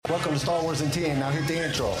Welcome to Star Wars in 10. Now hit the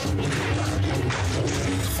intro.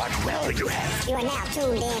 What will you have? You are now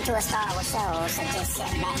tuned in to a Star Wars show, so just sit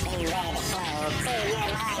back and ready to flow. Clear your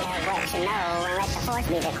mind of what you know, and let the force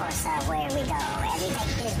be the course of where we go. As we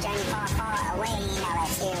take this journey far, far away, now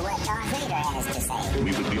let's hear what Darth Vader has to say.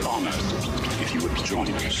 We would be honored if you would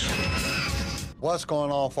join us. What's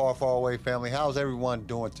going on, far, far away family? How's everyone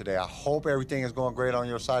doing today? I hope everything is going great on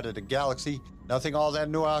your side of the galaxy. Nothing all that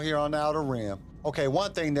new out here on the Outer Rim. Okay,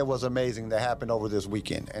 one thing that was amazing that happened over this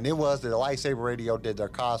weekend, and it was that the Lightsaber Radio did their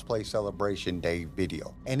cosplay celebration day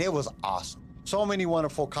video, and it was awesome. So many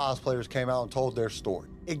wonderful cosplayers came out and told their story.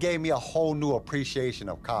 It gave me a whole new appreciation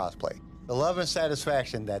of cosplay. The love and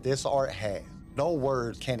satisfaction that this art has. No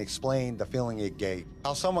words can explain the feeling it gave.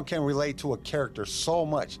 How someone can relate to a character so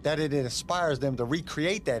much that it inspires them to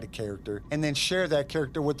recreate that character and then share that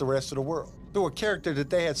character with the rest of the world. Through a character that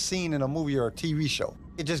they had seen in a movie or a TV show.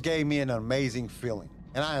 It just gave me an amazing feeling.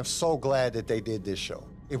 And I am so glad that they did this show.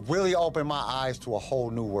 It really opened my eyes to a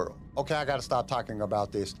whole new world. Okay, I gotta stop talking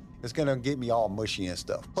about this. It's gonna get me all mushy and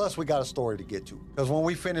stuff. Plus, we got a story to get to. Because when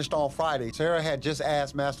we finished on Friday, Sarah had just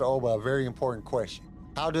asked Master Oba a very important question.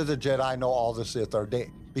 How did the Jedi know all the Sith are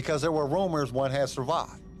dead? Because there were rumors one had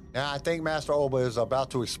survived. Now, I think Master Oba is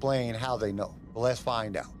about to explain how they know. But let's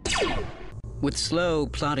find out. With slow,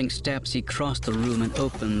 plodding steps, he crossed the room and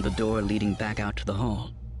opened the door leading back out to the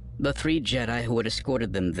hall. The three Jedi who had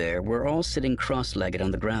escorted them there were all sitting cross-legged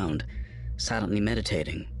on the ground, silently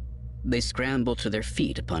meditating. They scrambled to their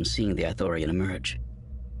feet upon seeing the Ithorian emerge.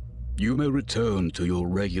 You may return to your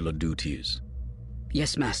regular duties.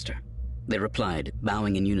 Yes, Master, they replied,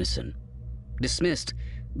 bowing in unison. Dismissed,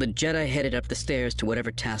 the Jedi headed up the stairs to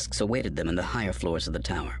whatever tasks awaited them in the higher floors of the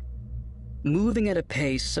tower. Moving at a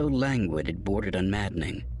pace so languid it bordered on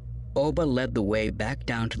maddening, Oba led the way back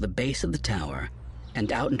down to the base of the tower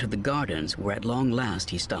and out into the gardens where at long last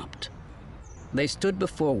he stopped. They stood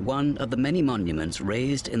before one of the many monuments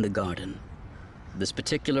raised in the garden. This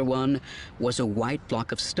particular one was a white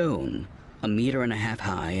block of stone, 1.5 meters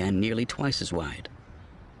high and nearly twice as wide.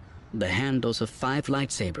 The handles of 5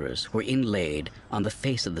 lightsabers were inlaid on the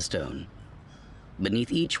face of the stone.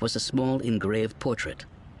 Beneath each was a small engraved portrait,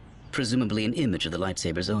 presumably an image of the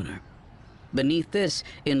lightsaber's owner. Beneath this,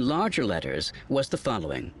 in larger letters, was the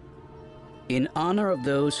following: In honor of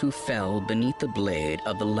those who fell beneath the blade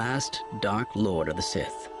of the last Dark Lord of the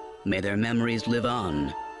Sith, may their memories live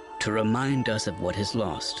on to remind us of what is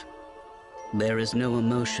lost. There is no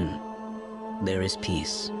emotion. There is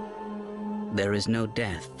peace. There is no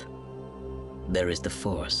death. There is the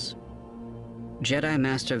Force. Jedi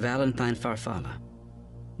Master Valentine Farfalla.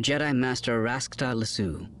 Jedi Master Raskta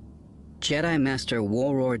Lasu. Jedi Master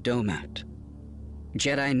Waror Domat.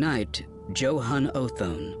 Jedi Knight Johan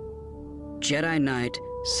Othone. Jedi Knight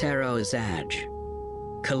Saro Zaj.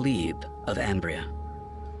 Khalib of Ambria.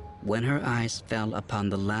 When her eyes fell upon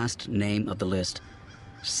the last name of the list,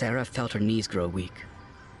 Sarah felt her knees grow weak.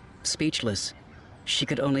 Speechless, she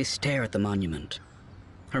could only stare at the monument,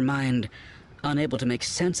 her mind unable to make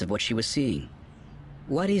sense of what she was seeing.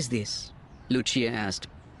 What is this? Lucia asked,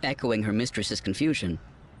 echoing her mistress's confusion.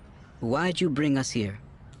 Why'd you bring us here?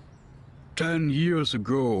 10 years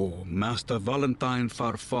ago, Master Valentine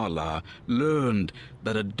Farfalla learned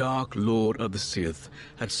that a Dark Lord of the Sith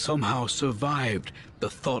had somehow survived the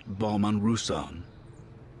thought bomb on Ruusan.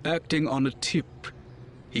 Acting on a tip,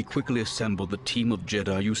 he quickly assembled the team of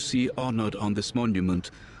Jedi you see honored on this monument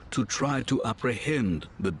to try to apprehend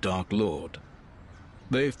the Dark Lord.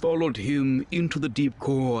 They followed him into the deep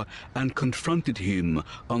core and confronted him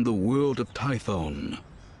on the world of Tython.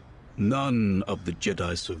 None of the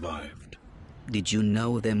Jedi survived. Did you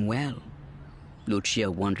know them well? Lucia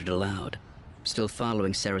wondered aloud, still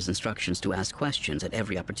following Sarah's instructions to ask questions at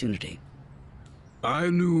every opportunity. I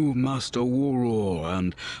knew Master Waror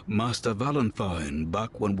and Master Valentine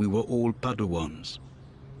back when we were all Padawans.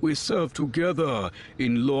 We served together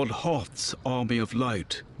in Lord Hoth's Army of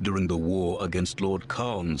Light during the war against Lord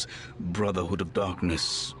Khan's Brotherhood of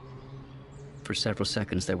Darkness. For several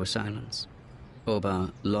seconds there was silence.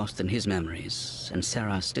 Oba lost in his memories, and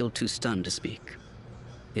Sarah still too stunned to speak.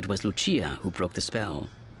 It was Lucia who broke the spell,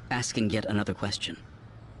 asking yet another question.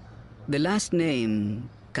 The last name,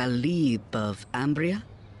 Khalib of Ambria?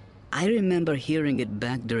 I remember hearing it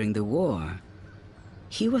back during the war.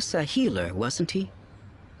 He was a healer, wasn't he?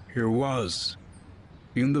 He was.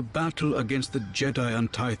 In the battle against the Jedi on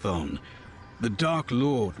Tython, the Dark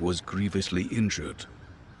Lord was grievously injured.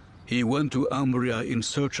 He went to Ambria in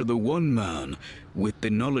search of the one man with the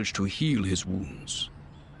knowledge to heal his wounds.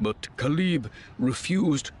 But Khalib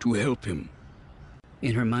refused to help him.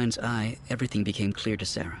 In her mind's eye, everything became clear to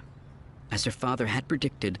Sarah. As her father had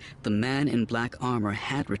predicted, the man in black armor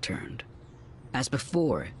had returned. As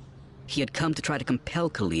before, he had come to try to compel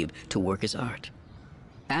Khalib to work his art.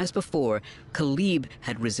 As before, Khalib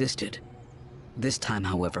had resisted. This time,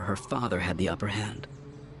 however, her father had the upper hand.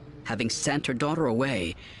 Having sent her daughter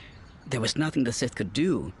away, there was nothing the Sith could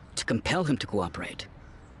do to compel him to cooperate.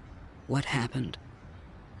 What happened?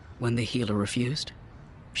 When the healer refused,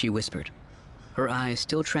 she whispered, her eyes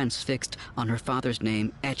still transfixed on her father's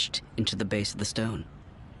name etched into the base of the stone.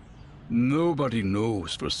 Nobody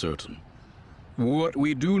knows for certain. What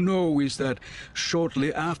we do know is that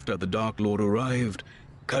shortly after the Dark Lord arrived,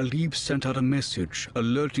 Khalib sent out a message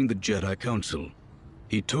alerting the Jedi Council.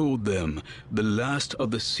 He told them the last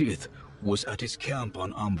of the Sith was at his camp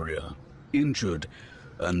on Umbria, injured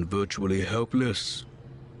and virtually helpless.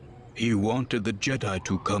 He wanted the Jedi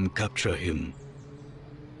to come capture him.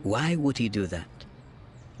 Why would he do that?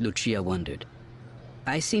 Lucia wondered.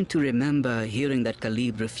 I seem to remember hearing that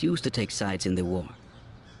Khalib refused to take sides in the war.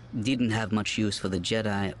 Didn't have much use for the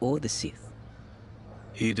Jedi or the Sith.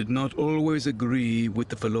 He did not always agree with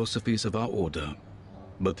the philosophies of our order,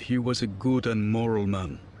 but he was a good and moral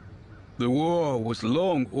man. The war was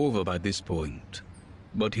long over by this point,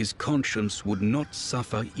 but his conscience would not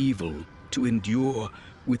suffer evil to endure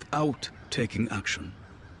without taking action.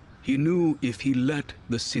 He knew if he let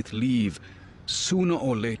the Sith leave, sooner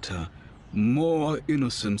or later, more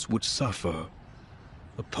innocents would suffer.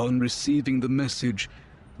 Upon receiving the message,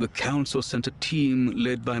 the Council sent a team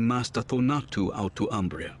led by Master Thonatu out to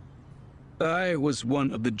Umbria. I was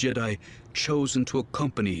one of the Jedi chosen to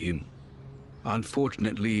accompany him.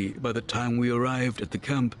 Unfortunately, by the time we arrived at the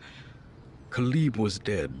camp, Khalib was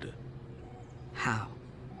dead. How?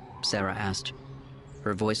 Sarah asked,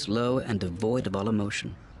 her voice low and devoid of all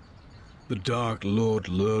emotion. The Dark Lord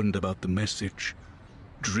learned about the message.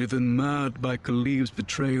 Driven mad by Khalib's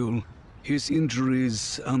betrayal, his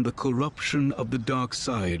injuries, and the corruption of the dark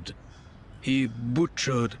side, he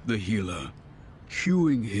butchered the healer,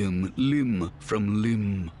 hewing him limb from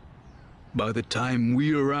limb. By the time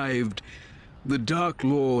we arrived, the Dark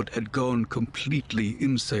Lord had gone completely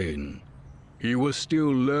insane. He was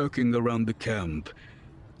still lurking around the camp,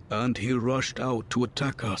 and he rushed out to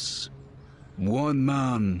attack us. One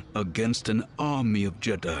man against an army of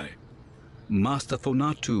Jedi. Master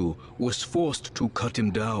Thonatu was forced to cut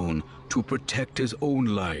him down to protect his own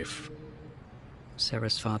life.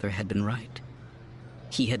 Sarah's father had been right.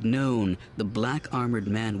 He had known the black-armored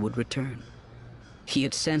man would return. He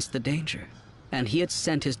had sensed the danger, and he had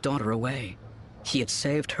sent his daughter away. He had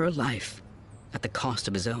saved her life at the cost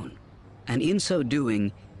of his own, and in so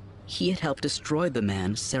doing, he had helped destroy the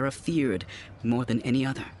man Sarah feared more than any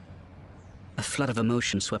other. A flood of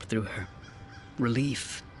emotion swept through her.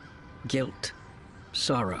 Relief, guilt,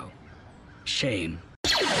 sorrow, shame.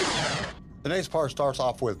 The next part starts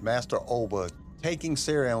off with Master Oba taking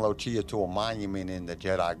Sarah and Lucia to a monument in the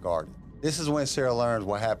Jedi Garden. This is when Sarah learns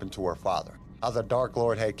what happened to her father, how the Dark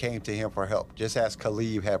Lord had came to him for help, just as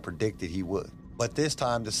Khalib had predicted he would. But this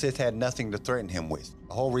time, the Sith had nothing to threaten him with,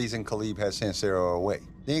 the whole reason Khalib had sent Sarah away.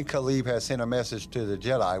 Then Khalib had sent a message to the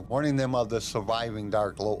Jedi, warning them of the surviving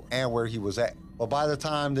Dark Lord and where he was at. But by the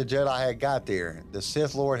time the Jedi had got there, the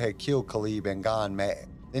Sith Lord had killed Khalib and gone mad.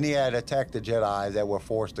 Then he had attacked the Jedi that were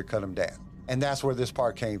forced to cut him down. And that's where this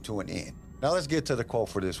part came to an end. Now let's get to the quote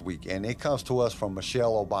for this week, and it comes to us from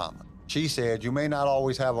Michelle Obama. She said, "You may not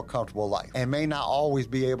always have a comfortable life, and may not always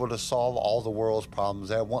be able to solve all the world's problems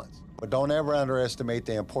at once. But don't ever underestimate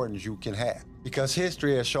the importance you can have. Because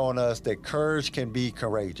history has shown us that courage can be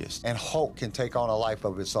courageous, and hope can take on a life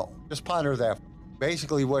of its own." Just ponder that.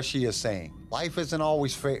 Basically what she is saying, life isn't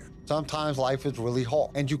always fair. Sometimes life is really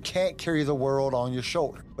hard, and you can't carry the world on your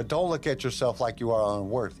shoulder. But don't look at yourself like you are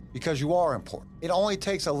unworthy, because you are important. It only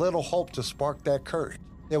takes a little hope to spark that courage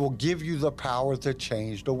that will give you the power to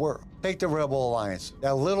change the world. Take the Rebel Alliance.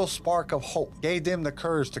 That little spark of hope gave them the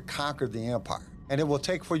courage to conquer the Empire. And it will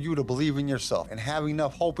take for you to believe in yourself and have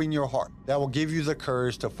enough hope in your heart that will give you the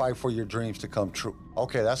courage to fight for your dreams to come true.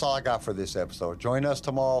 Okay, that's all I got for this episode. Join us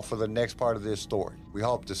tomorrow for the next part of this story. We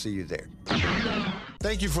hope to see you there.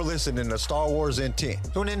 Thank you for listening to Star Wars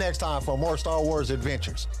Intent. Tune in next time for more Star Wars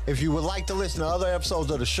adventures. If you would like to listen to other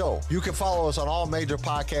episodes of the show, you can follow us on all major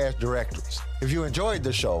podcast directories. If you enjoyed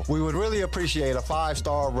the show, we would really appreciate a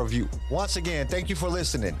 5-star review. Once again, thank you for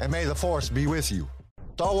listening, and may the Force be with you.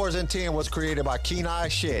 Star Wars in 10 was created by Kenai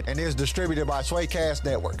Shed and is distributed by Swaycast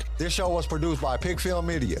Network. This show was produced by Pigfield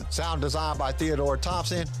Media. Sound designed by Theodore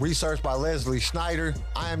Thompson. Research by Leslie Schneider.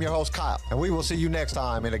 I am your host, Kyle, and we will see you next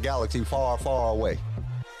time in a galaxy far, far away.